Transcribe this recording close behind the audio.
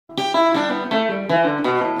The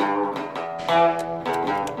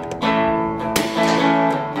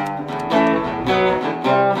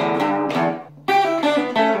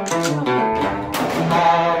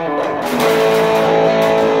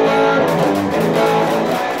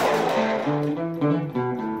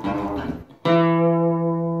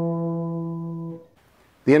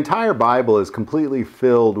entire Bible is completely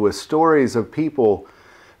filled with stories of people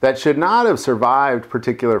that should not have survived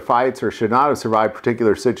particular fights or should not have survived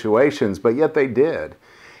particular situations, but yet they did.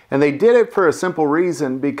 And they did it for a simple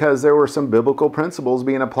reason, because there were some biblical principles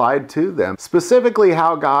being applied to them, specifically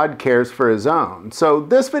how God cares for His own. So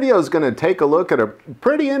this video is going to take a look at a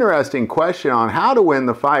pretty interesting question on how to win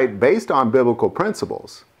the fight based on biblical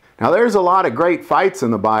principles. Now, there's a lot of great fights in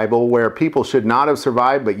the Bible where people should not have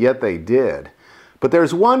survived, but yet they did. But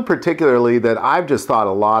there's one particularly that I've just thought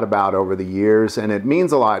a lot about over the years, and it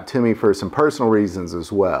means a lot to me for some personal reasons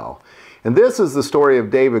as well. And this is the story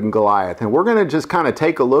of David and Goliath, and we're going to just kind of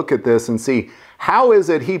take a look at this and see how is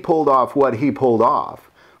it he pulled off what he pulled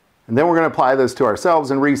off. And then we're going to apply this to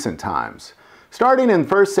ourselves in recent times. Starting in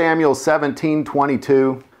 1 Samuel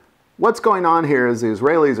 17:22, what's going on here is the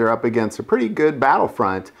Israelis are up against a pretty good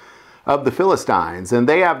battlefront of the Philistines, and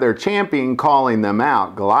they have their champion calling them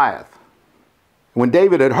out, Goliath. When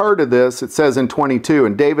David had heard of this, it says in 22,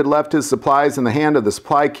 and David left his supplies in the hand of the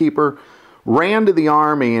supply keeper, ran to the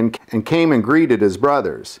army, and came and greeted his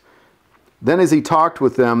brothers. Then as he talked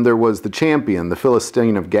with them, there was the champion, the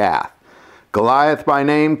Philistine of Gath, Goliath by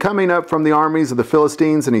name, coming up from the armies of the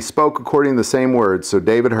Philistines, and he spoke according to the same words, so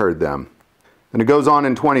David heard them. And it goes on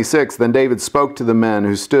in 26, then David spoke to the men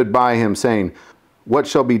who stood by him, saying, what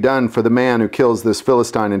shall be done for the man who kills this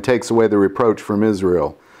Philistine and takes away the reproach from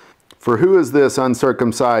Israel? For who is this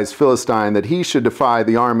uncircumcised Philistine that he should defy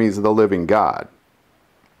the armies of the living God?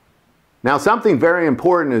 Now, something very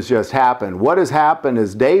important has just happened. What has happened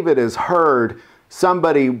is David has heard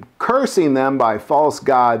somebody cursing them by false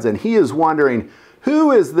gods, and he is wondering,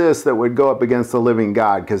 who is this that would go up against the living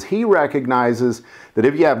God? Because he recognizes that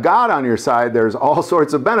if you have God on your side, there's all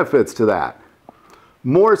sorts of benefits to that.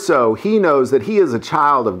 More so, he knows that he is a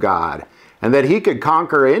child of God, and that he could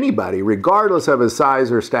conquer anybody regardless of his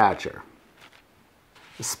size or stature,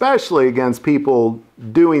 especially against people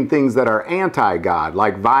doing things that are anti-God,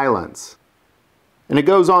 like violence. And it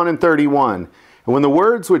goes on in 31, and when the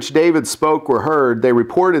words which David spoke were heard, they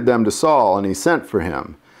reported them to Saul, and he sent for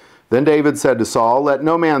him. Then David said to Saul, let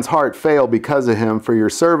no man's heart fail because of him, for your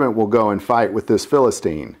servant will go and fight with this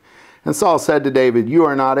Philistine. And Saul said to David, you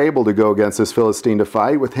are not able to go against this Philistine to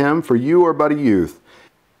fight with him, for you are but a youth,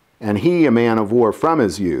 and he a man of war from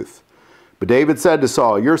his youth. But David said to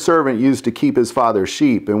Saul, your servant used to keep his father's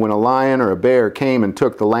sheep, and when a lion or a bear came and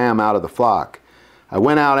took the lamb out of the flock, I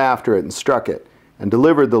went out after it and struck it, and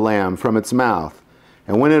delivered the lamb from its mouth.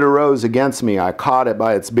 And when it arose against me, I caught it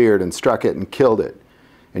by its beard and struck it and killed it.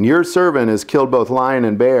 And your servant has killed both lion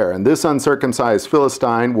and bear, and this uncircumcised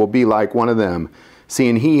Philistine will be like one of them,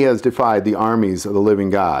 seeing he has defied the armies of the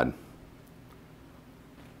living God.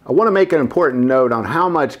 I want to make an important note on how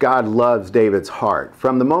much God loves David's heart.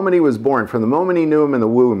 From the moment he was born, from the moment he knew him in the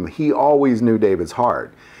womb, he always knew David's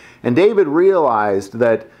heart. And David realized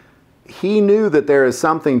that he knew that there is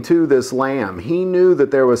something to this lamb. He knew that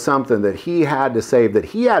there was something that he had to save, that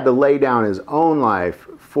he had to lay down his own life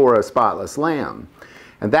for a spotless lamb.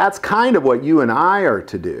 And that's kind of what you and I are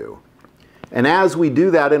to do. And as we do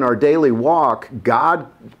that in our daily walk, God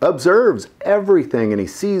observes everything and he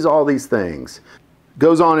sees all these things.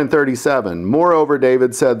 Goes on in 37, moreover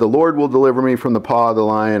David said, the Lord will deliver me from the paw of the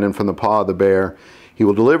lion and from the paw of the bear. He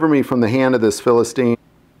will deliver me from the hand of this Philistine.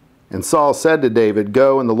 And Saul said to David,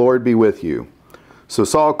 go, and the Lord be with you. So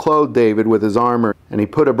Saul clothed David with his armor, and he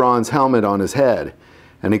put a bronze helmet on his head,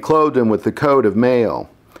 and he clothed him with the coat of mail.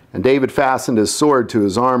 And David fastened his sword to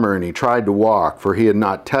his armor, and he tried to walk, for he had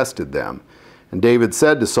not tested them. And David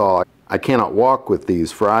said to Saul, I cannot walk with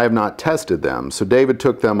these, for I have not tested them. So David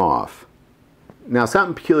took them off. Now,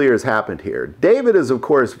 something peculiar has happened here. David is, of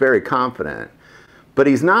course, very confident, but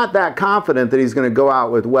he's not that confident that he's going to go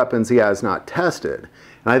out with weapons he has not tested.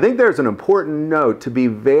 And I think there's an important note to be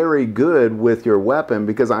very good with your weapon,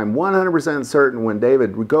 because I'm 100% certain when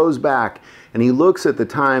David goes back and he looks at the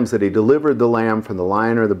times that he delivered the lamb from the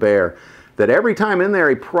lion or the bear, that every time in there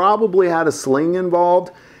he probably had a sling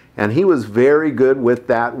involved, and he was very good with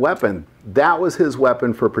that weapon. That was his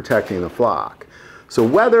weapon for protecting the flock. So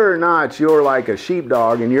whether or not you're like a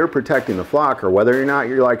sheepdog and you're protecting the flock, or whether or not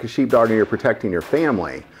you're like a sheepdog and you're protecting your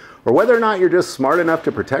family, or whether or not you're just smart enough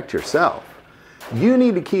to protect yourself, you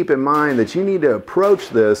need to keep in mind that you need to approach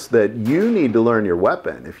this, that you need to learn your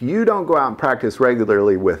weapon. If you don't go out and practice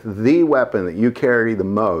regularly with the weapon that you carry the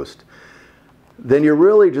most, then you're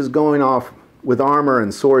really just going off with armor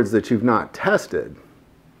and swords that you've not tested.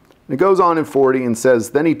 And it goes on in 40 and says,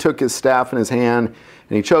 "Then he took his staff in his hand,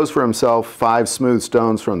 and he chose for himself 5 smooth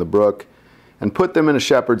stones from the brook, and put them in a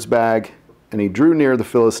shepherd's bag, and he drew near the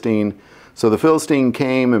Philistine. So the Philistine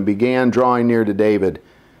came and began drawing near to David,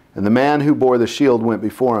 and the man who bore the shield went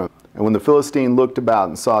before him. And when the Philistine looked about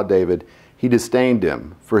and saw David, he disdained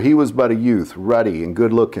him, for he was but a youth, ruddy and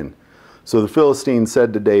good-looking. So the Philistine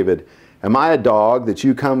said to David, 'Am I a dog that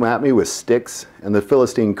you come at me with sticks?' And the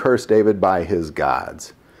Philistine cursed David by his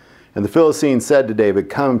gods. And the Philistine said to David,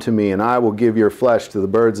 'Come to me, and I will give your flesh to the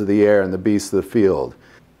birds of the air and the beasts of the field.'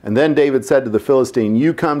 And then David said to the Philistine,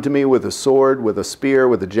 'You come to me with a sword, with a spear,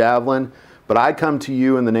 with a javelin, but I come to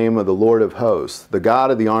you in the name of the Lord of hosts, the God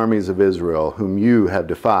of the armies of Israel, whom you have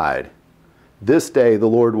defied. This day the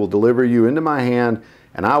Lord will deliver you into my hand,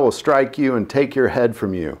 and I will strike you and take your head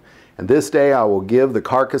from you. And this day I will give the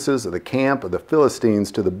carcasses of the camp of the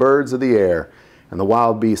Philistines to the birds of the air and the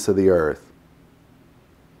wild beasts of the earth,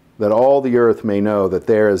 that all the earth may know that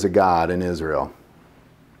there is a God in Israel.'"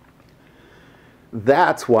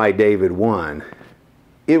 That's why David won.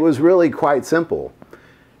 It was really quite simple.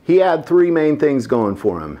 He had 3 main things going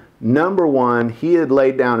for him. Number 1, he had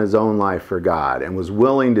laid down his own life for God and was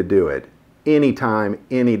willing to do it anytime,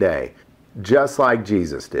 any day, just like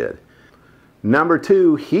Jesus did. Number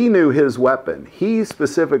 2, he knew his weapon. He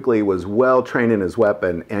specifically was well trained in his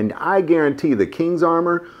weapon, and I guarantee the king's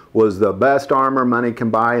armor was the best armor money can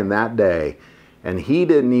buy in that day, and he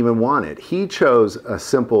didn't even want it. He chose a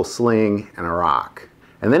simple sling and a rock.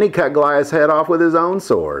 And then he cut Goliath's head off with his own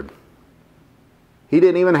sword. He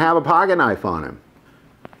didn't even have a pocket knife on him.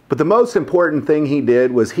 But the most important thing he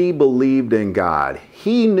did was he believed in God.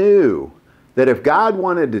 He knew that if God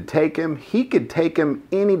wanted to take him, he could take him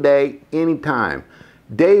any day, any time.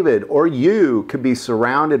 David or you could be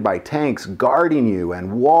surrounded by tanks guarding you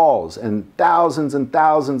and walls and thousands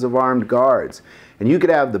of armed guards. And you could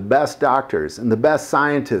have the best doctors and the best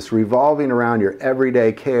scientists revolving around your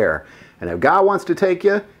everyday care. And if God wants to take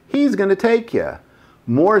you, he's going to take you.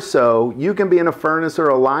 More so, you can be in a furnace or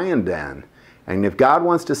a lion den. And if God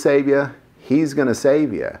wants to save you, he's going to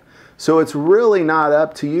save you. So it's really not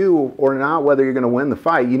up to you or not whether you're going to win the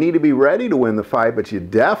fight. You need to be ready to win the fight, but you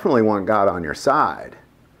definitely want God on your side.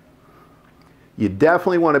 You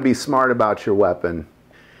definitely want to be smart about your weapon.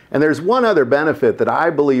 And there's one other benefit that I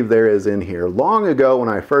believe there is in here. Long ago, when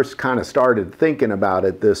I first kind of started thinking about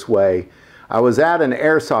it this way, I was at an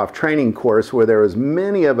airsoft training course where there was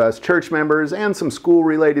many of us church members and some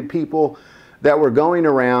school-related people that were going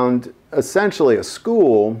around essentially a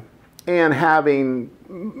school and having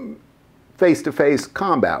face-to-face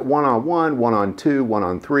combat, 1-on-1, 1-on-2,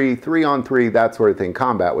 1-on-3, 3-on-3, that sort of thing,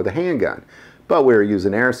 combat with a handgun. But we were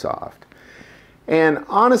using airsoft. And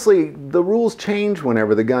honestly, the rules change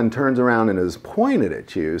whenever the gun turns around and is pointed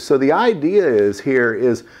at you. So the idea is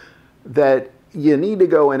that you need to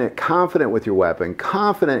go in it confident with your weapon,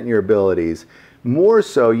 confident in your abilities. More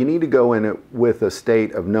so, you need to go in it with a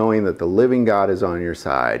state of knowing that the living God is on your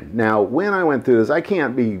side. Now, when I went through this, I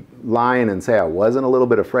can't be lying and say I wasn't a little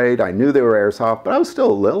bit afraid. I knew they were airsoft, but I was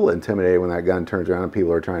still a little intimidated when that gun turns around and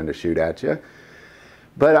people are trying to shoot at you.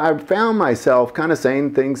 But I found myself kind of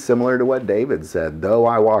saying things similar to what David said. Though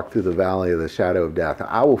I walk through the valley of the shadow of death,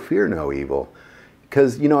 I will fear no evil.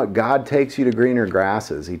 Because you know what? God takes you to greener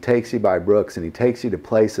grasses. He takes you by brooks, and he takes you to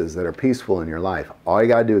places that are peaceful in your life. All you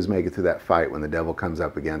got to do is make it through that fight when the devil comes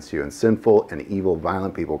up against you and sinful and evil,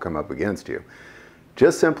 violent people come up against you.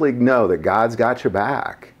 Just simply know that God's got your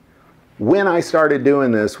back. When I started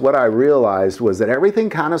doing this, what I realized was that everything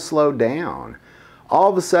kind of slowed down. All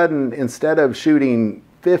of a sudden, instead of shooting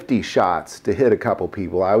 50 shots to hit a couple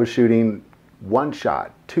people, I was shooting 1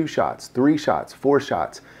 shot, 2 shots, 3 shots, 4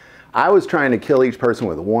 shots. I was trying to kill each person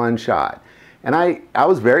with 1 shot. And I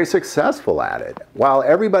was very successful at it. While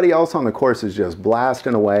everybody else on the course is just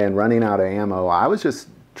blasting away and running out of ammo, I was just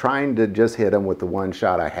trying to just hit them with the 1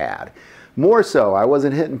 shot I had. More so, I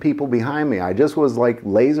wasn't hitting people behind me. I just was like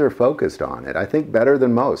laser focused on it. I think better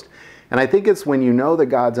than most. And I think it's when you know that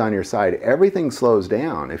God's on your side, everything slows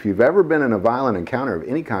down. If you've ever been in a violent encounter of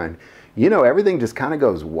any kind, you know everything just kind of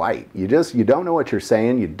goes white. You don't know what you're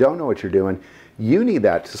saying, you don't know what you're doing. You need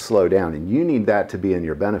that to slow down, and you need that to be in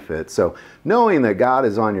your benefit. So knowing that God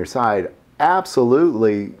is on your side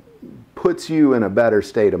absolutely puts you in a better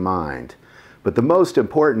state of mind. But the most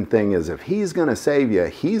important thing is if he's going to save you,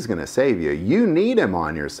 he's going to save you. You need him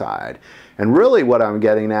on your side. And really what I'm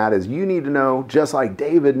getting at is you need to know, just like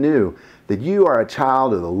David knew, that you are a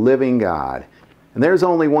child of the living God. And there's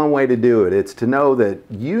only one way to do it. It's to know that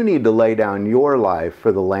you need to lay down your life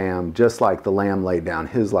for the Lamb, just like the Lamb laid down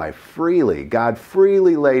his life freely. God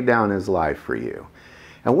freely laid down his life for you.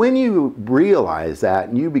 And when you realize that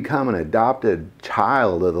and you become an adopted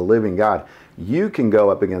child of the living God, you can go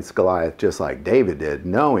up against Goliath just like David did,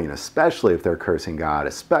 knowing, especially if they're cursing God,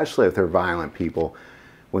 especially if they're violent people,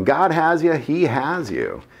 when God has you, he has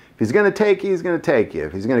you. If he's going to take you, he's going to take you.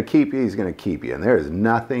 If he's going to keep you, he's going to keep you. And there is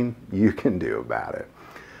nothing you can do about it.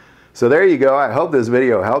 So there you go. I hope this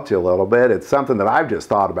video helped you a little bit. It's something that I've just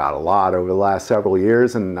thought about a lot over the last several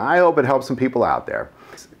years, and I hope it helps some people out there.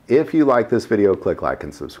 If you like this video, click like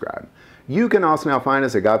and subscribe. You can also now find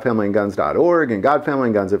us at GodFamilyAndGuns.org and God Family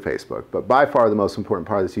and Guns at Facebook. But by far the most important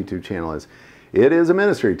part of this YouTube channel is it is a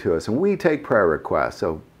ministry to us, and we take prayer requests,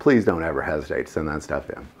 so please don't ever hesitate to send that stuff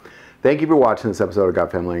in. Thank you for watching this episode of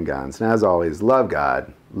God, Family, and Guns. And as always, love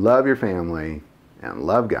God, love your family, and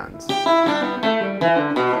love guns.